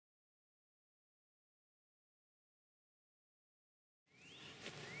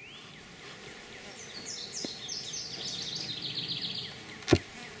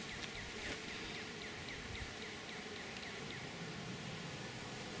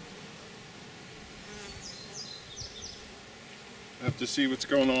I have to see what's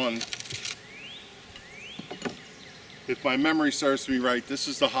going on. If my memory serves me right, this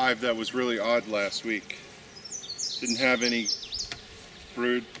is the hive that was really odd last week. Didn't have any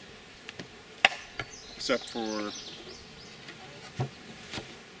brood except for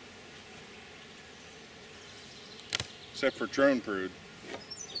drone brood.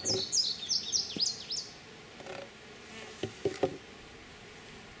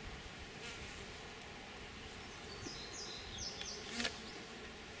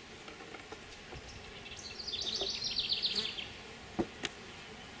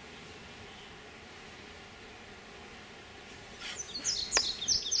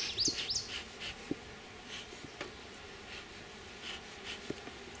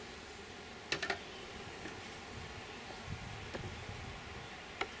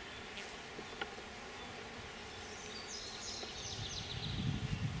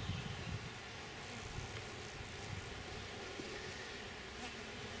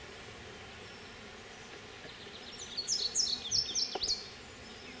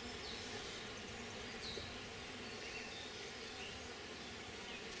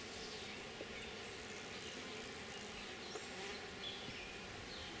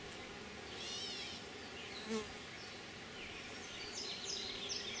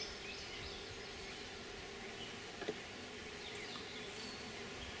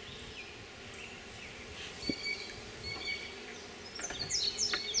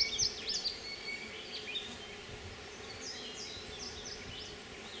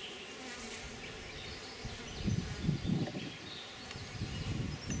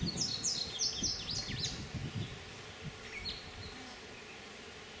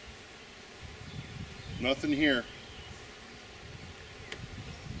 Nothing here.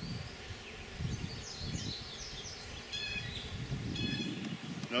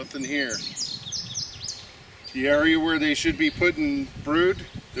 Nothing here. The area where they should be putting brood,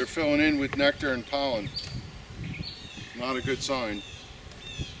 they're filling in with nectar and pollen. Not a good sign.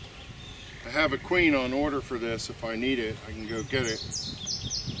 I have a queen on order for this. If I need it, I can go get it.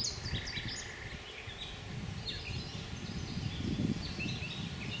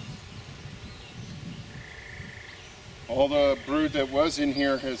 All the brood that was in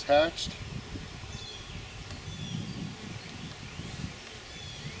here has hatched.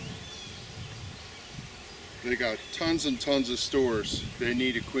 They got tons and tons of stores. They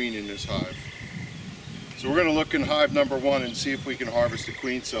need a queen in this hive. So we're going to look in hive number 1 and see if we can harvest a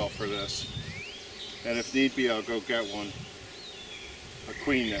queen cell for this. And if need be, I'll go get one. A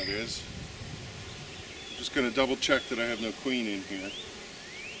queen, that is. I'm just going to double check that I have no queen in here.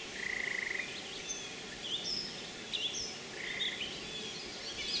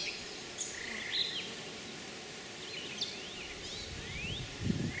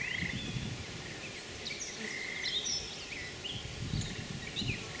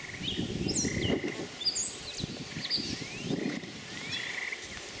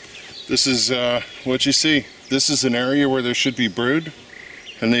 This is what you see. This is an area where there should be brood,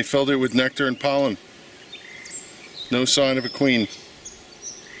 and they filled it with nectar and pollen. No sign of a queen.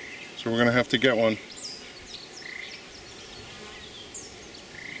 So we're going to have to get one.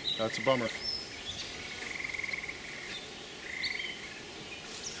 That's a bummer.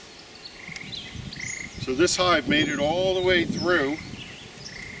 So this hive made it all the way through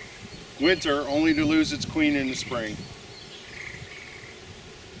winter only to lose its queen in the spring.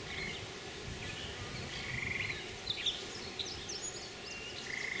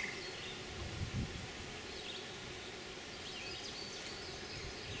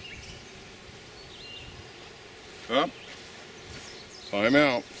 Oh, time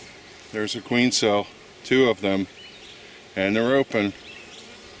out. There's a queen cell, 2 of them, and they're open.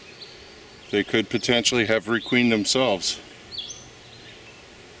 They could potentially have requeened themselves.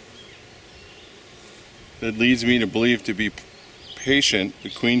 That leads me to believe to be patient. The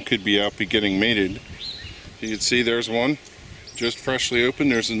queen could be out, be getting mated. You can see there's one, just freshly open.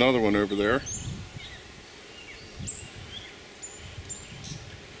 There's another one over there.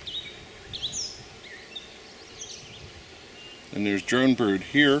 And there's drone brood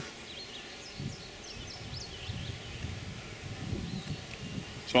here.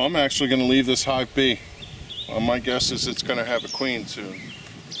 So I'm actually going to leave this hive be. My guess is it's going to have a queen soon.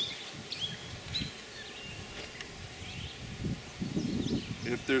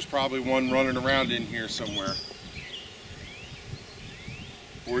 If there's probably one running around in here somewhere.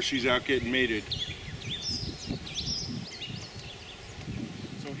 Or she's out getting mated.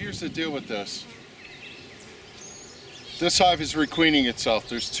 So here's the deal with this. This hive is requeening itself.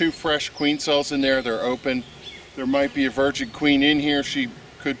 There's 2 fresh queen cells in there. They're open. There might be a virgin queen in here. She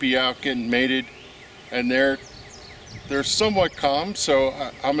could be out getting mated. And they're they're somewhat calm, so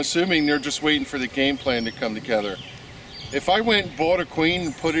I'm assuming they're just waiting for the game plan to come together. If I went and bought a queen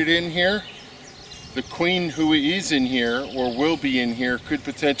and put it in here, the queen who is in here or will be in here could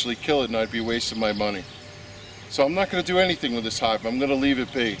potentially kill it, and I'd be wasting my money. So I'm not going to do anything with this hive. I'm going to leave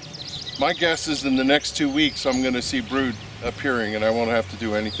it be. My guess is in the next 2 weeks I'm going to see brood appearing and I won't have to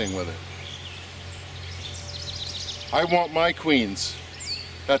do anything with it. I want my queens.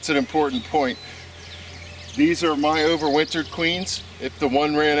 That's an important point. These are my overwintered queens. If the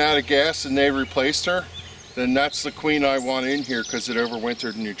one ran out of gas and they replaced her, then that's the queen I want in here because it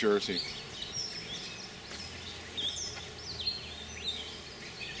overwintered in New Jersey.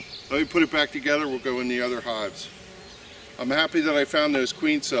 Let me put it back together, we'll go in the other hives. I'm happy that I found those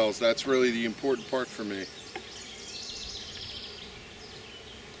queen cells. That's really the important part for me.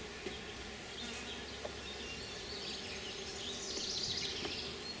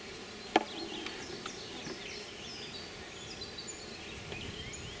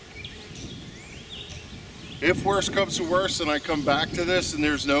 If worse comes to worse and I come back to this and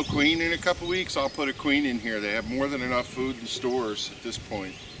there's no queen in a couple weeks, I'll put a queen in here. They have more than enough food in stores at this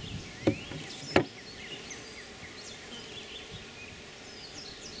point.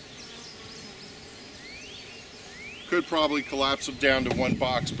 Could probably collapse them down to one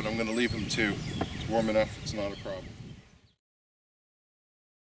box, but I'm going to leave them two. It's warm enough, it's not a problem.